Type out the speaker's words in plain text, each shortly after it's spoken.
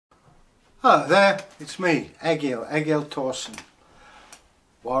Hello there, it's me, Egil Thorson.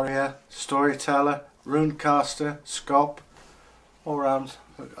 Warrior, storyteller, runecaster, scop, all round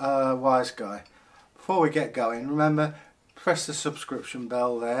wise guy. Before we get going, remember, press the subscription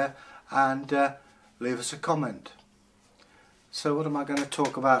bell there and leave us a comment. So what am I going to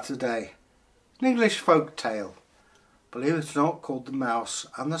talk about today? An English folk tale, believe it or not, called The Mouse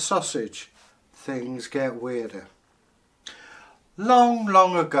and the Sausage. Things get weirder. Long,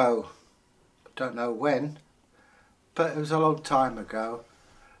 long ago, don't know when, but it was a long time ago,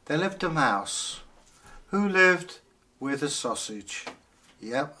 there lived a mouse who lived with a sausage.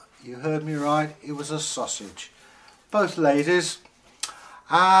 Yep, you heard me right, it was a sausage. Both ladies,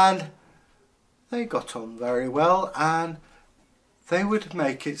 and they got on very well, and they would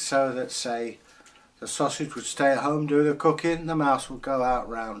make it so that, say, the sausage would stay at home do the cooking, the mouse would go out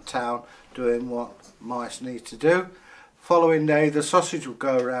round town doing what mice need to do. Following day the sausage would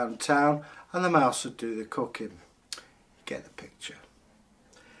go around town and the mouse would do the cooking. Get the picture.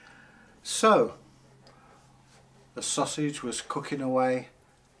 So the sausage was cooking away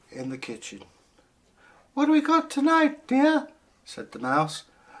in the kitchen. "What do we got tonight, dear?" said the mouse.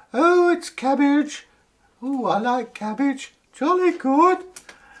 "Oh, it's cabbage. Oh, I like cabbage. Jolly good."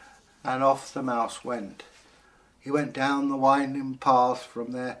 And off the mouse went. He went down the winding path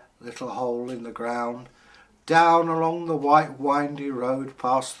from their little hole in the ground, down along the white windy road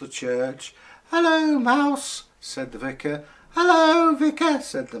past the church. "Hello, mouse," said the vicar. "Hello, vicar,"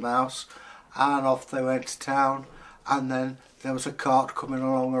 said the mouse. And off they went to town, and then there was a cart coming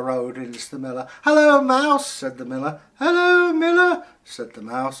along the road, and it's the miller. "Hello, mouse," said the miller. "Hello, miller," said the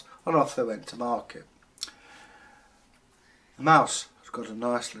mouse, and off they went to market. The mouse has got a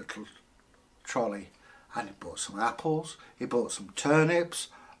nice little trolley, and he bought some apples, he bought some turnips,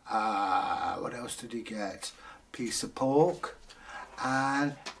 what else did he get? Piece of pork,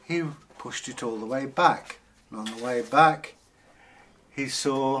 and he pushed it all the way back. And on the way back he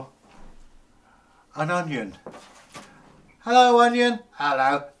saw an onion. "Hello, onion."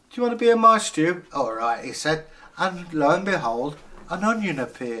 "Hello. Do you want to be in my stew?" "All right," he said, and lo and behold, an onion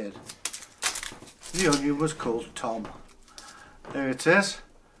appeared. The onion was called Tom. There it is,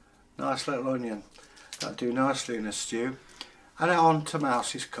 nice little onion. That'll do nicely in a stew. And on to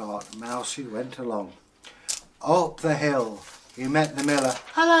Mousie's cart. Mousie went along. Up the hill he met the miller.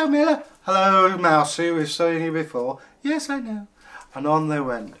 "Hello, miller." "Hello, Mousie, we've seen you before." "Yes, I know." And on they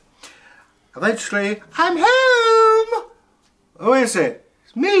went. Eventually, "I'm home." "Who is it?"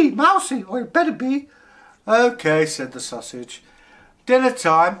 "It's me, Mousie, or it better be." "Okay," said the sausage. "Dinner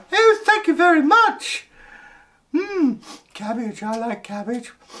time." "Oh, thank you very much." Cabbage, I like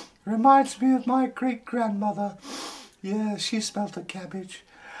cabbage. Reminds me of my great-grandmother. Yeah, she smelt of cabbage."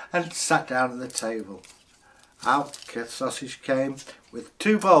 And sat down at the table. Out the sausage came with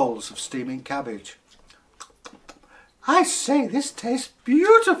 2 bowls of steaming cabbage. "I say, this tastes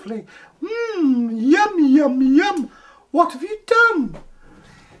beautifully. Yum, yum, yum. What have you done?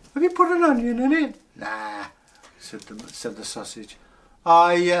 Have you put an onion in it?" "Nah," said the sausage.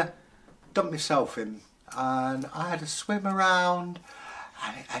 "I dumped myself in, and I had a swim around,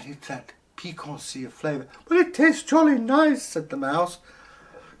 and it added that piquancy of flavour." "But it tastes jolly nice," said the mouse.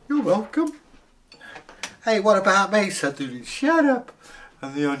 "You're welcome." "Hey, what about me?" said the onion. "Shut up."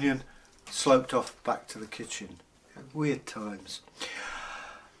 And the onion sloped off back to the kitchen. Weird times.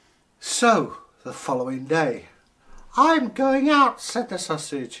 So, the following day, "I'm going out," said the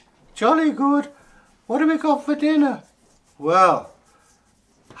sausage. "Jolly good. What have we got for dinner?" "Well,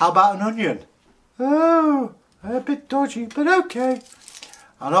 how about an onion?" "Oh, a bit dodgy, but okay."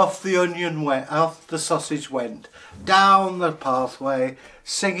 And off the sausage went, down the pathway,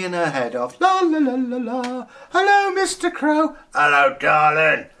 singing her head off. "La la la la la, hello, Mr. Crow." "Hello,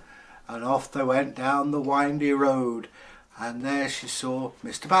 darling." And off they went down the windy road, and there she saw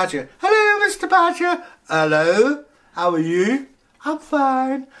Mr. Badger. "Hello, Mr. Badger." "Hello, how are you?" "I'm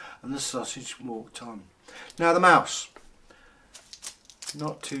fine." And the sausage walked on. Now the mouse,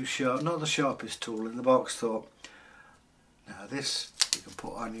 not too sharp, not the sharpest tool in the box, thought, "Now this, you can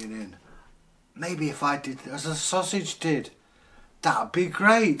put onion in. Maybe if I did as a sausage did, that'd be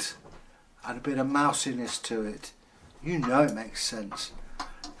great. Add a bit of mousiness to it. You know it makes sense."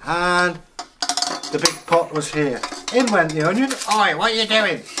 And the big pot was here. In went the onion. "Oi, what are you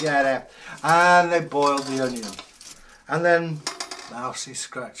doing?" "Yeah, there." And they boiled the onion. And then Mousie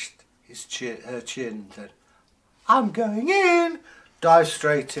scratched her chin and said, "I'm going in." Dive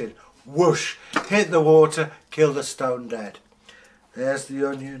straight in. Whoosh! Hit the water, killed the stone dead. There's the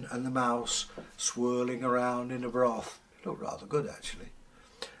onion and the mouse swirling around in a broth. It looked rather good, actually.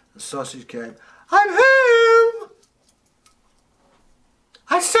 The sausage came. "I'm home."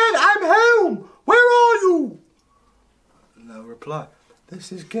 "I said I'm home." reply,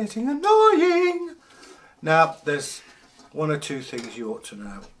 "This is getting annoying." Now, there's one or two things you ought to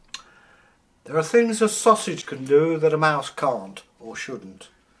know. There are things a sausage can do that a mouse can't, or shouldn't.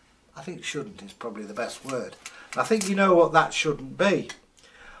 I think shouldn't is probably the best word. I think you know what that shouldn't be.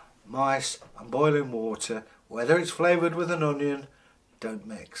 Mice and boiling water, whether it's flavoured with an onion, don't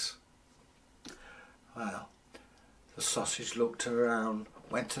mix. Well, the sausage looked around,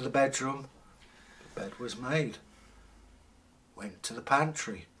 went to the bedroom, the bed was made. Went to the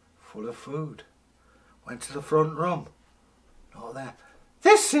pantry, full of food. Went to the front room, not there.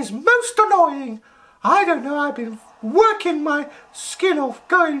 "This is most annoying. I don't know, I've been working my skin off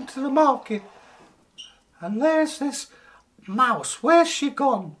going to the market. And there's this mouse, where's she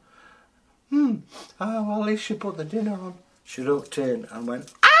gone? Oh, well, at least she put the dinner on." She looked in and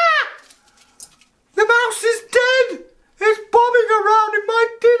went, "Ah! The mouse is dead! It's bobbing around in my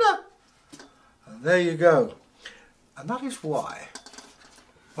dinner!" And there you go. And that is why,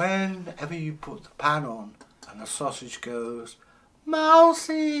 whenever you put the pan on and the sausage goes,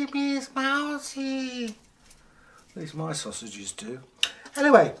 "Mousy, Miss Mousy," at least my sausages do.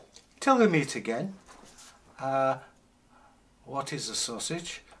 Anyway, till we meet again, what is a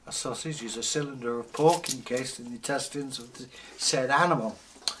sausage? A sausage is a cylinder of pork encased in the intestines of the said animal.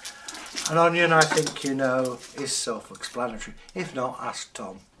 An onion, I think you know, is self-explanatory. If not, ask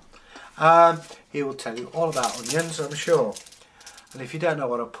Tom. He will tell you all about onions, I'm sure. And if you don't know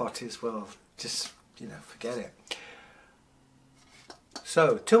what a pot is, well, just, forget it.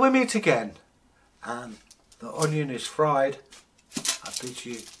 So, till we meet again, and the onion is fried, I bid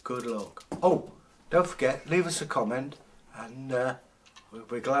you good luck. Oh, don't forget, leave us a comment, and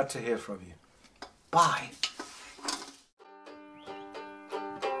we're glad to hear from you. Bye.